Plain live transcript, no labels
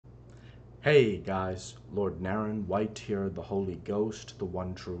Hey guys, Lord Naren, White here, the Holy Ghost, the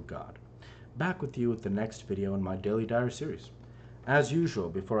one true God. Back with you with the next video in my Daily Diary series. As usual,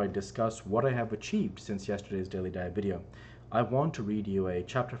 before I discuss what I have achieved since yesterday's Daily Diary video, I want to read you a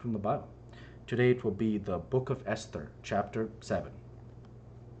chapter from the Bible. Today it will be the Book of Esther, chapter 7.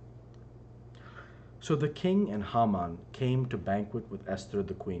 So the king and Haman came to banquet with Esther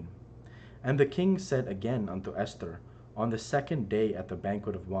the queen. And the king said again unto Esther, on the second day at the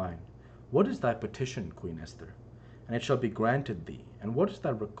banquet of wine, What is thy petition, Queen Esther? And it shall be granted thee. And what is thy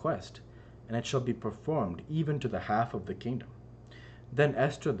request? And it shall be performed, even to the half of the kingdom. Then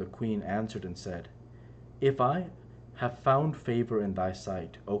Esther the queen answered and said, If I have found favor in thy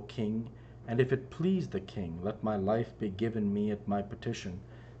sight, O king, and if it please the king, let my life be given me at my petition,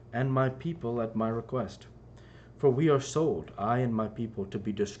 and my people at my request. For we are sold, I and my people, to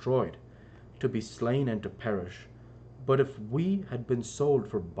be destroyed, to be slain and to perish. But if we had been sold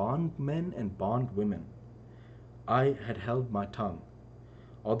for bondmen and bondwomen, I had held my tongue,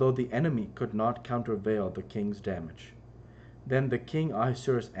 although the enemy could not countervail the king's damage. Then the king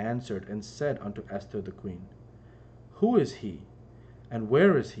Ahasuerus answered and said unto Esther the queen, Who is he, and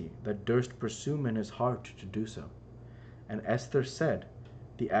where is he, that durst presume in his heart to do so? And Esther said,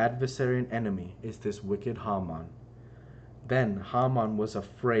 The adversary and enemy is this wicked Haman. Then Haman was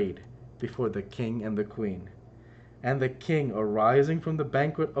afraid before the king and the queen. And the king, arising from the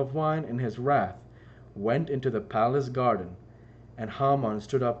banquet of wine in his wrath, went into the palace garden, and Haman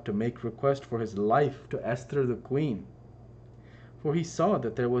stood up to make request for his life to Esther the queen. For he saw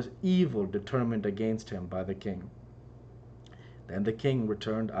that there was evil determined against him by the king. Then the king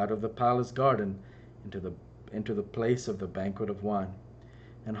returned out of the palace garden into the place of the banquet of wine.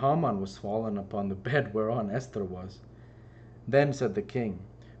 And Haman was fallen upon the bed whereon Esther was. Then said the king,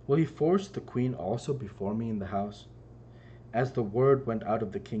 Will he force the queen also before me in the house? As the word went out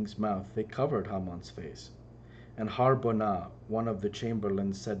of the king's mouth, they covered Haman's face. And Harbonah, one of the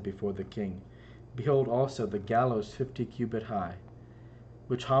chamberlains, said before the king, Behold also the gallows 50 cubit high,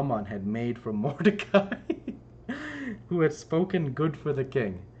 which Haman had made for Mordecai, who had spoken good for the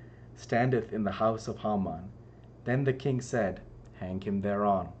king, standeth in the house of Haman. Then the king said, Hang him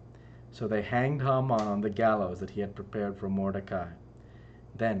thereon. So they hanged Haman on the gallows that he had prepared for Mordecai.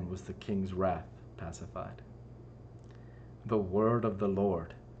 Then was the king's wrath pacified. The word of the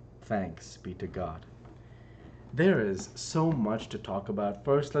Lord. Thanks be to God. There is so much to talk about.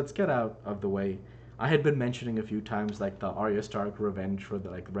 First, let's get out of the way. I had been mentioning a few times like the Arya Stark revenge for the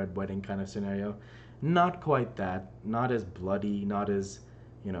Red Wedding kind of scenario. Not quite that. Not as bloody. Not as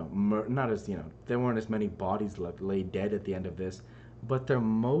there weren't as many bodies laid dead at the end of this. But there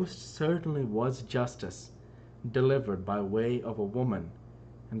most certainly was justice delivered by way of a woman.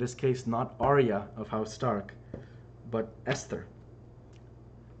 In this case, not Arya of House Stark, but Esther,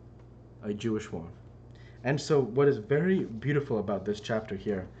 a Jewish woman. And so what is very beautiful about this chapter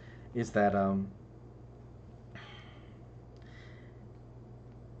here is that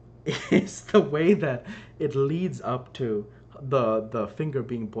it's the way that it leads up to the finger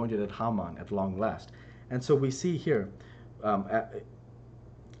being pointed at Haman at long last. And so we see here, from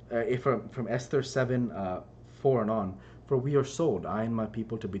Esther 7, 4 and on, For we are sold, I and my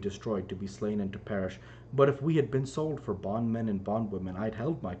people, to be destroyed, to be slain, and to perish. But if we had been sold for bondmen and bondwomen, I had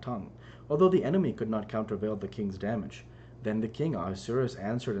held my tongue, although the enemy could not countervail the king's damage. Then the king Ahasuerus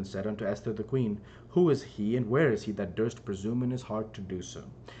answered and said unto Esther the queen, Who is he, and where is he, that durst presume in his heart to do so?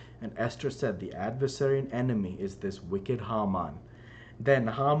 And Esther said, The adversary and enemy is this wicked Haman. Then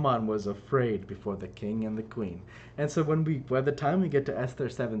Haman was afraid before the king and the queen. And so by the time we get to Esther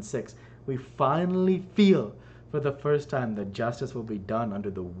 7:6, we finally feel for the first time that justice will be done under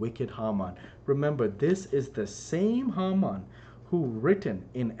the wicked Haman. Remember, this is the same Haman who, written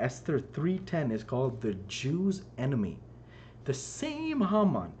in Esther 3:10, is called the Jews' enemy. The same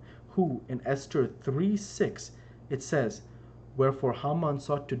Haman who, in Esther 3:6, it says, Wherefore Haman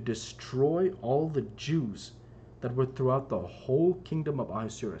sought to destroy all the Jews that were throughout the whole kingdom of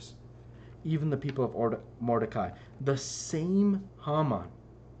Ahasuerus, even the people of Mordecai. The same Haman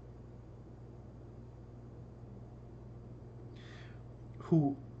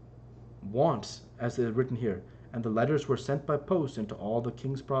who wants, as is written here, and the letters were sent by post into all the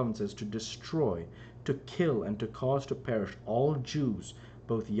king's provinces to destroy, to kill, and to cause to perish all Jews,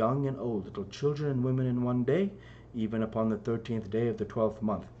 both young and old, little children and women in one day, even upon the 13th day of the 12th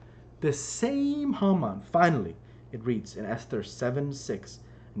month. The same Haman, finally, it reads in Esther 7:6,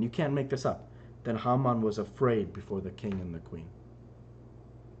 and you can't make this up, then Haman was afraid before the king and the queen.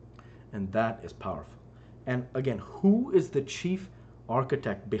 And that is powerful. And again, who is the chief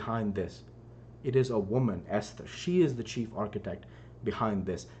architect behind this? It is a woman, Esther. She is the chief architect behind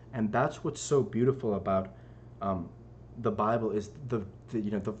this. And that's what's so beautiful about um, the Bible is the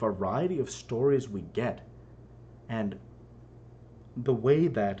variety of stories we get, and the way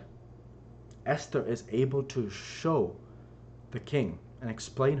that Esther is able to show the king and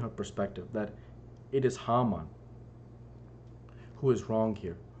explain her perspective that it is Haman who is wrong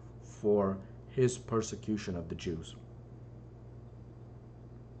here for his persecution of the Jews.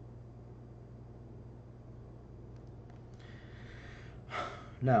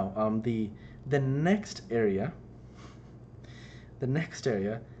 Now, the next area, the next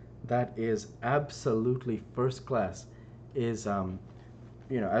area that is absolutely first class is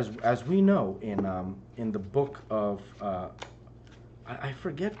as we know in the book of I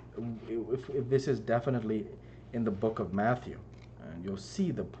forget if this is definitely in the book of Matthew, and you'll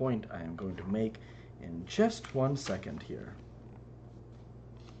see the point I am going to make in just 1 second here.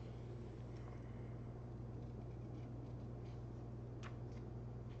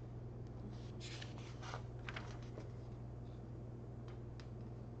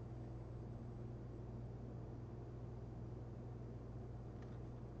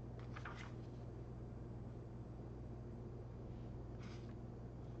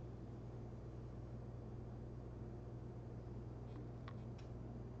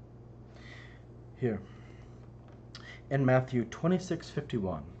 Here. In Matthew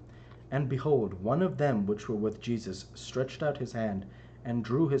 26:51, and behold, one of them which were with Jesus stretched out his hand, and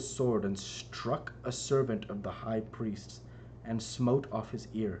drew his sword, and struck a servant of the high priest's, and smote off his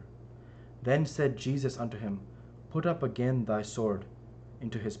ear. Then said Jesus unto him, Put up again thy sword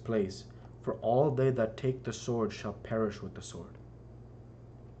into his place, for all they that take the sword shall perish with the sword.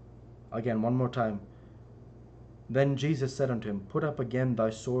 Again, one more time. Then Jesus said unto him, Put up again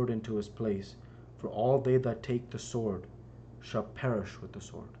thy sword into his place, for all they that take the sword shall perish with the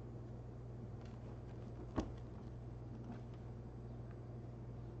sword.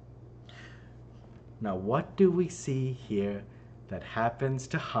 Now, what do we see here that happens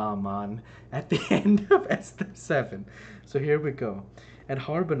to Haman at the end of Esther 7? So here we go. And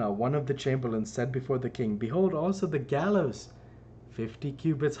Harbonah, one of the chamberlains, said before the king, Behold also the gallows, 50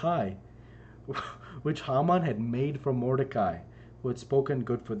 cubits high, which Haman had made for Mordecai, who had spoken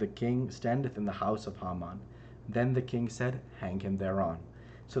good for the king, standeth in the house of Haman. Then the king said, Hang him thereon.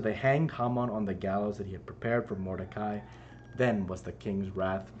 So they hanged Haman on the gallows that he had prepared for Mordecai. Then was the king's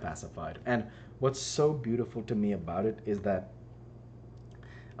wrath pacified. And what's so beautiful to me about it is that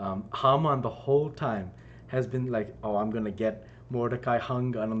Haman the whole time has been like, oh, I'm going to get Mordecai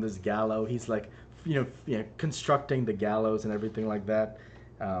hung on this gallows. He's like, constructing the gallows and everything like that.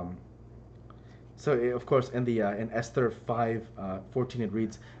 So of course, in Esther 5:14 it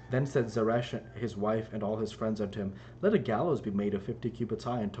reads, Then said Zeresh his wife and all his friends unto him, Let a gallows be made of 50 cubits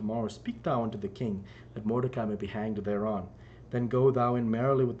high, and tomorrow speak thou unto the king, that Mordecai may be hanged thereon. Then go thou in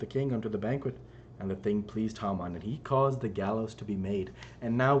merrily with the king unto the banquet. And the thing pleased Haman, and he caused the gallows to be made.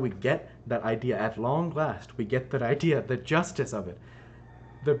 And now we get that idea at long last. We get that idea, the justice of it,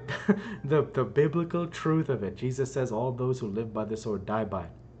 the the biblical truth of it. Jesus says, all those who live by the sword die by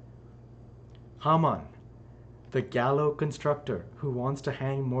it. Haman, the gallows constructor who wants to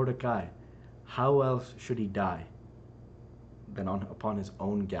hang Mordecai, how else should he die than upon his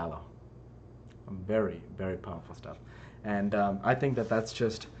own gallows? Very, very powerful stuff. And I think that's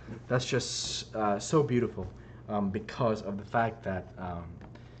just so beautiful because of the fact that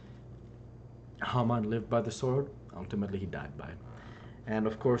Haman lived by the sword. Ultimately, he died by it. And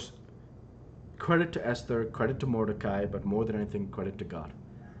of course, credit to Esther, credit to Mordecai, but more than anything, credit to God.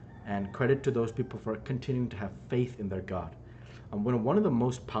 And credit to those people for continuing to have faith in their God. One of the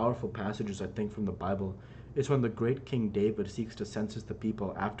most powerful passages, I think, from the Bible is when the great King David seeks to census the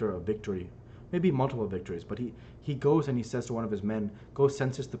people after a victory, maybe multiple victories, but he goes and he says to one of his men, Go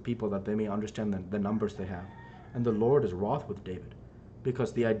census the people that they may understand the numbers they have. And the Lord is wroth with David,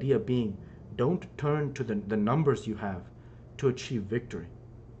 because the idea being, don't turn to the numbers you have to achieve victory.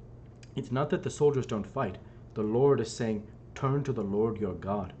 It's not that the soldiers don't fight. The Lord is saying, turn to the Lord your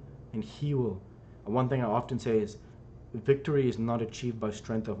God, and he will. One thing I often say is, victory is not achieved by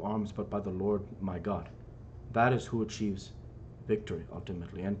strength of arms, but by the Lord my God. That is who achieves victory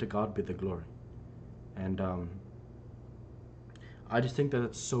ultimately, and to God be the glory. And I just think that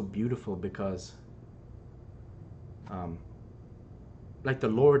it's so beautiful because like the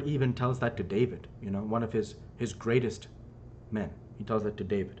Lord even tells that to David, one of his greatest men. He tells that to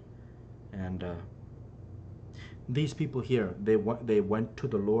David. And these people here, they went to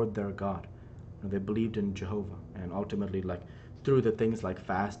the Lord their God. They believed in Jehovah, and ultimately, like through the things like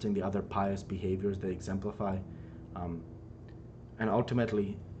fasting, the other pious behaviors they exemplify, and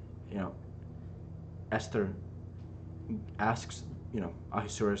ultimately, Esther asks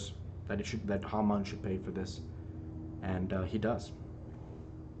Ahasuerus, that Haman should pay for this, and he does.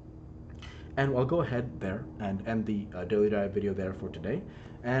 And I'll go ahead there and end the daily dive video there for today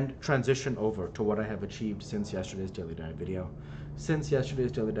and transition over to what I have achieved since yesterday's daily dive video. Since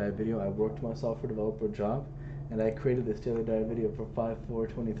yesterday's daily dive video, I worked my software developer job and I created this daily dive video for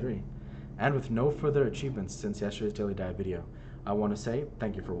 5/4/23. And with no further achievements since yesterday's daily dive video, I want to say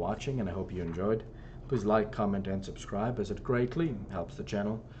thank you for watching and I hope you enjoyed. Please like, comment, and subscribe as it greatly helps the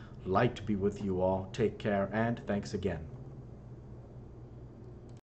channel. Light be with you all. Take care and thanks again.